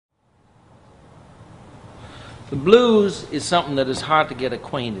The blues is something that is hard to get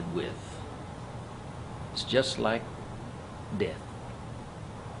acquainted with. It's just like death.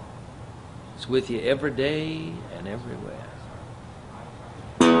 It's with you every day and everywhere.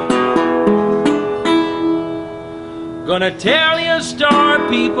 Gonna tell you a story,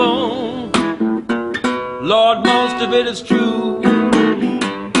 people. Lord, most of it is true.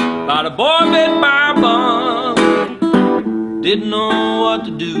 About a boy bit by a bug, didn't know what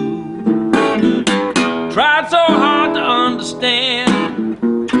to do. Tried so hard to understand,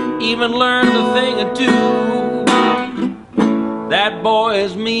 even learned a thing or two. That boy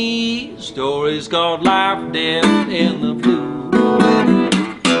is me, story's called Life, Death, and the Blues.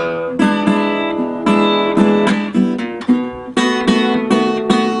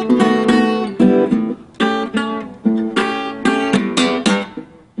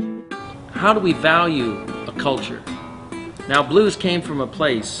 How do we value a culture? Now, blues came from a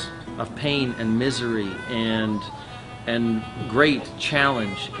place of pain and misery and great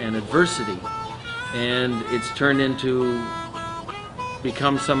challenge and adversity, and it's turned into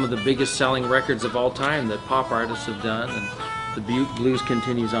become some of the biggest selling records of all time that pop artists have done, and the blues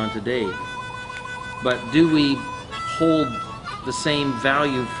continues on today. But do we hold the same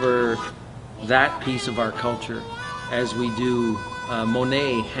value for that piece of our culture as we do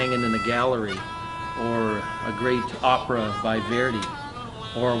Monet hanging in a gallery, or a great opera by Verdi,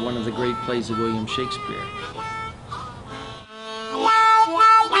 or one of the great plays of William Shakespeare?